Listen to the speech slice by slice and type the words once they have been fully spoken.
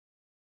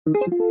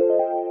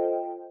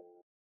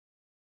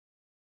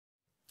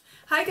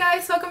Hi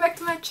guys, welcome back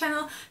to my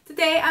channel.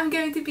 Today I'm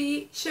going to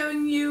be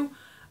showing you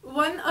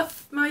one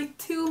of my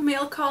 2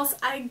 mail calls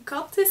I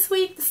got this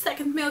week. The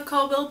second mail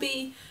call will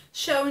be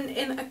shown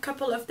in a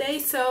couple of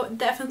days, so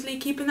definitely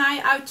keep an eye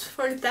out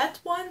for that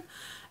one.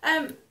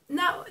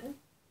 Now,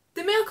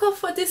 the mail call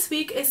for this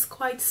week is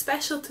quite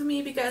special to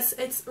me because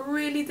it's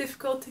really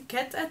difficult to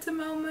get at the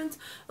moment,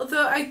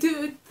 although I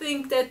do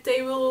think that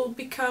they will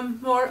become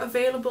more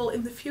available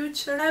in the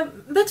future.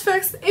 But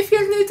first, if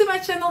you're new to my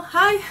channel,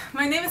 hi,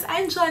 my name is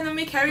Angela and I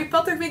make Harry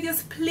Potter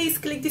videos. Please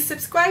click the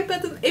subscribe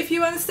button if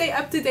you want to stay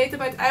up to date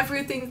about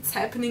everything that's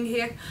happening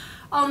here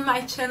on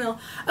my channel.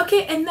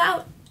 Okay, and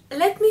now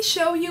let me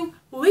show you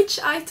which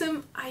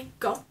item I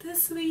got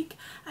this week,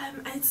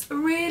 and it's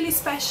really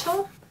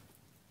special.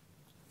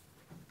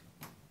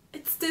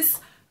 It's this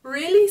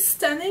really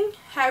stunning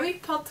Harry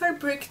Potter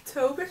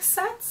Bricktober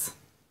set.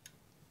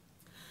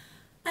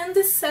 And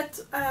this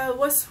set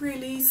was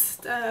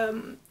released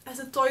as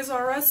a Toys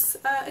R Us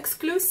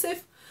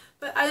exclusive,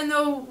 but I don't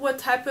know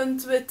what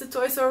happened with the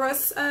Toys R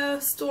Us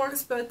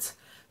stores, but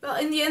well,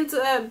 in the end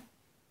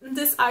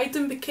this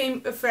item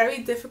became very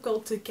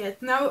difficult to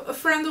get. Now, a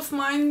friend of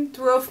mine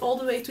drove all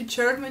the way to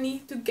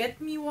Germany to get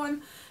me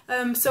one,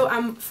 so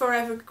I'm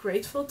forever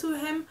grateful to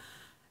him.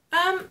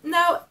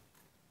 Now,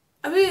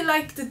 I really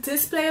like the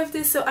display of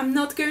this, so I'm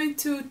not going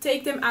to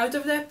take them out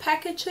of their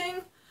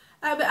packaging,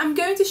 but I'm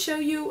going to show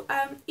you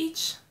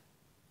each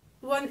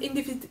one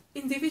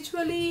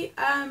individually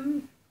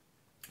and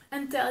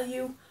tell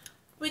you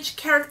which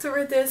character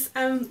it is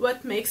and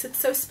what makes it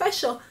so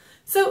special.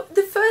 So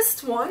the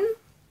first one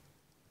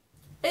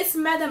is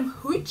Madame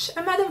Hooch,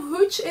 and Madame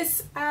Hooch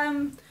is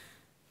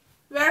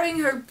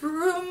wearing her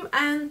broom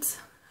and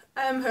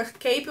her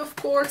cape, of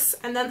course,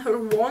 and then her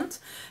wand.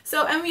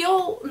 So, and we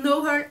all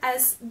know her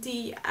as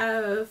the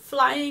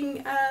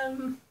flying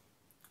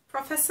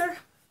professor,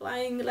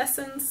 flying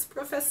lessons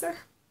professor.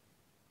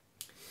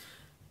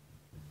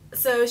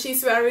 So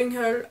she's wearing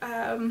her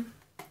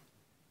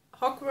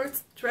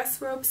Hogwarts dress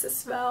robes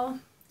as well.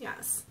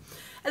 Yes.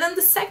 And then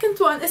the second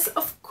one is,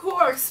 of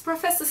course,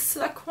 Professor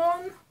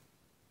Slughorn.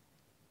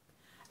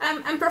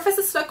 And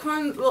Professor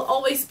Slughorn will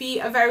always be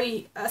a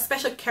very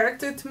special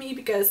character to me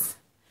because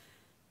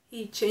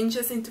he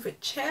changes into a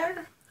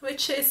chair,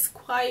 which is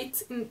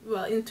quite,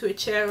 into a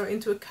chair or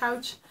into a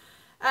couch,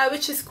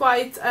 which is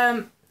quite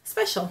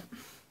special.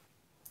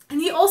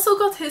 And he also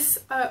got his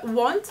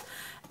wand,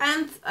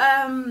 and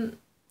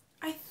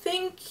I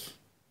think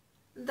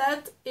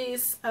that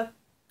is a,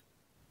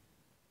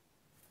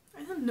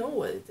 I don't know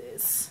what it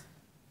is,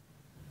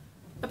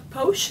 a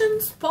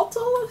potions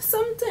bottle or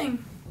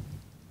something.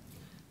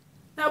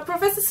 Now,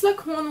 Professor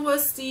Slughorn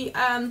was the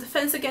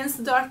Defense Against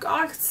the Dark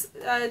Arts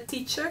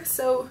teacher,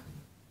 so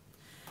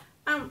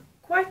I'm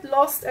quite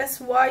lost as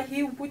why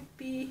he would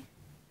be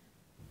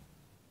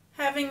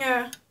having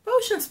a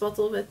potions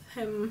bottle with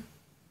him.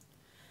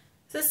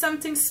 Is there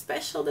something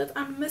special that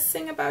I'm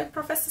missing about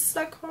Professor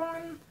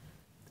Slughorn?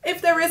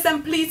 If there is,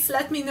 then please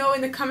let me know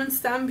in the comments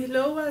down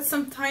below.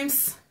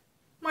 Sometimes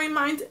my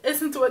mind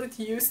isn't what it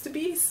used to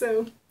be,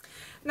 so...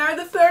 Now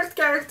the third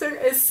character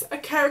is a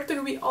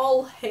character we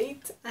all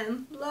hate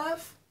and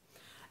love,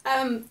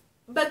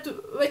 but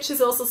which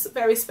is also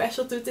very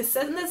special to this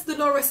set, and that's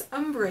Dolores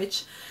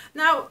Umbridge.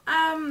 Now,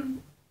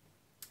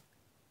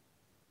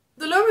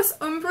 Dolores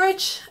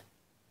Umbridge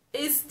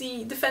is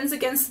the Defense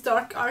Against the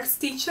Dark Arts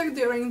teacher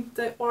during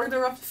the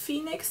Order of the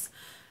Phoenix,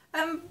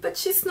 but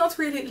she's not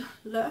really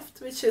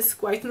loved, which is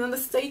quite an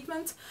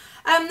understatement.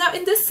 Now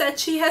in this set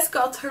she has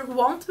got her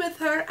wand with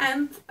her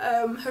and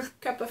her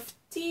cup of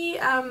tea.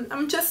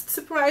 I'm just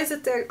surprised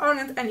that there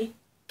aren't any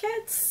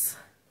cats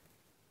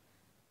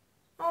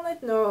on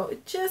it. No,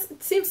 it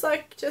seems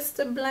like just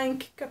a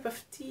blank cup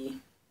of tea.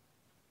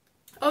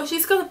 Oh,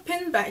 she's got a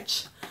pin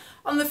badge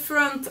on the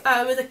front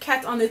with a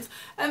cat on it.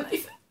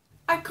 If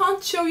I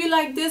can't show you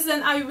like this,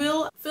 then I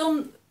will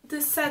film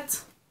this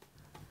set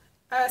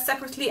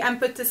separately and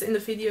put this in the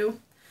video,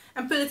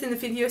 and put it in the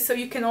video so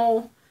you can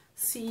all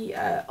see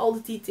all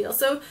the details.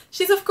 So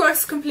she's of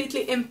course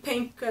completely in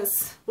pink,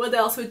 because what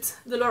else would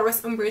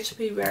Dolores Umbridge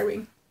be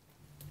wearing?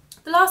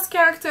 The last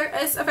character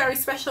is a very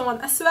special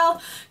one as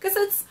well, because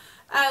it's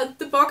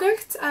the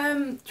Boggart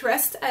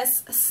dressed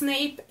as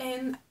Snape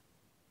in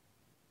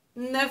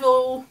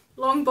Neville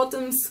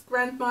Longbottom's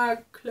grandma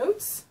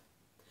clothes.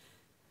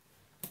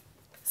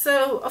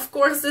 So of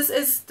course this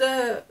is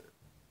the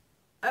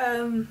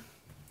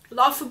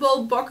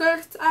laughable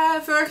Boggart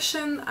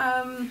version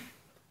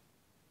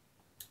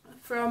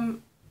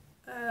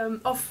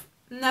of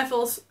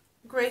Neville's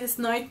greatest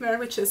nightmare,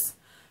 which is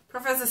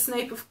Professor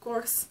Snape, of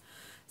course.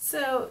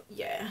 So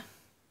yeah,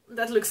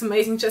 that looks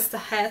amazing, just a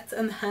hat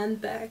and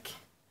handbag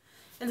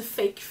and a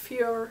fake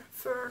fur.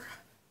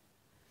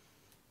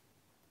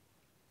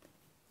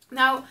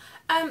 Now,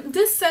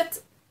 this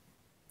set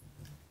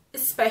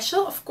is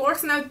special, of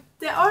course. Now,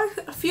 there are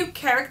a few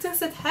characters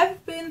that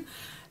have been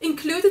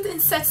included in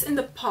sets in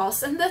the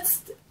past, and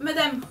that's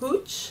Madame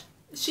Hooch.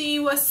 She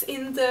was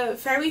in the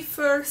very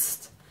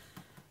first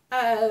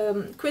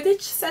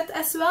Quidditch set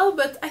as well,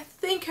 but I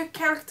think her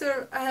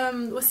character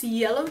was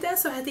yellow then,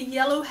 so had a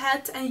yellow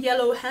hat and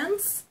yellow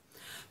hands.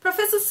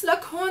 Professor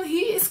Slughorn,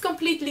 he is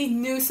completely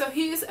new, so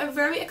he is a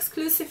very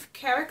exclusive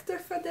character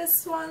for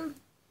this one.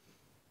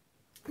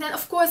 Then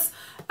of course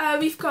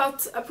we've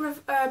got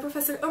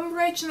Professor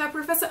Umbridge. Now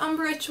Professor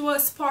Umbridge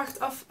was part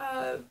of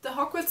the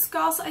Hogwarts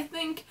Castle, I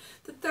think,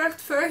 the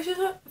third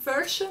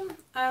version.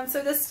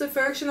 So that's the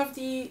version of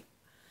the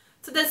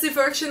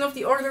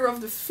Order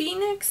of the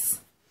Phoenix.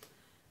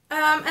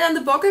 And then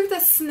the Boggart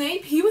as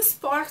Snape, he was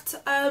part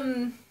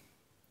of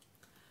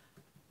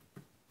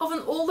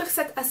an older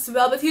set as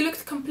well, but he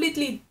looked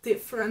completely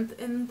different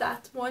in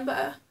that one.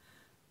 But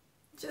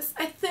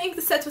I think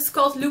the set was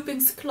called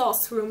Lupin's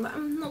Classroom.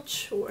 I'm not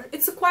sure.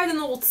 It's quite an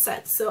old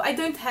set, so I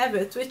don't have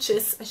it, which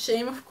is a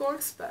shame, of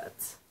course,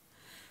 but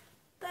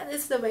that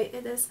is the way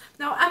it is.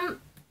 Now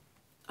I'm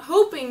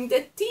hoping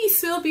that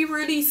these will be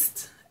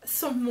released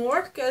some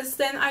more, because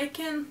then I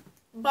can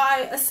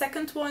buy a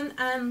second one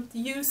and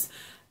use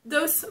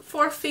those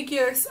 4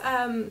 figures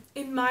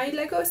in my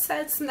Lego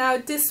sets. Now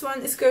this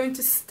one is going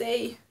to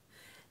stay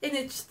in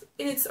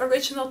its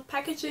original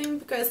packaging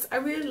because I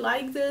really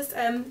like this,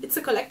 and it's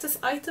a collector's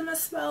item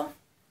as well.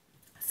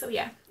 So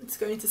yeah, it's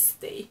going to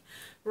stay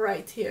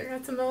right here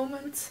at the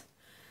moment.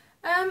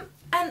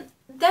 And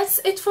that's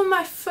it for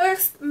my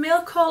first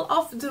mail call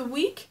of the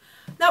week.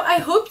 Now I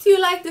hope you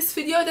liked this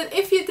video. Then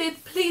if you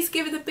did, please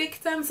give it a big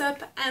thumbs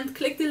up and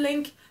click the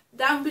link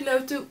down below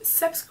to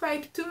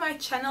subscribe to my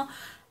channel.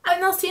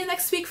 And I'll see you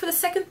next week for the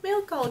second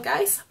mail call,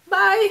 guys.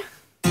 Bye!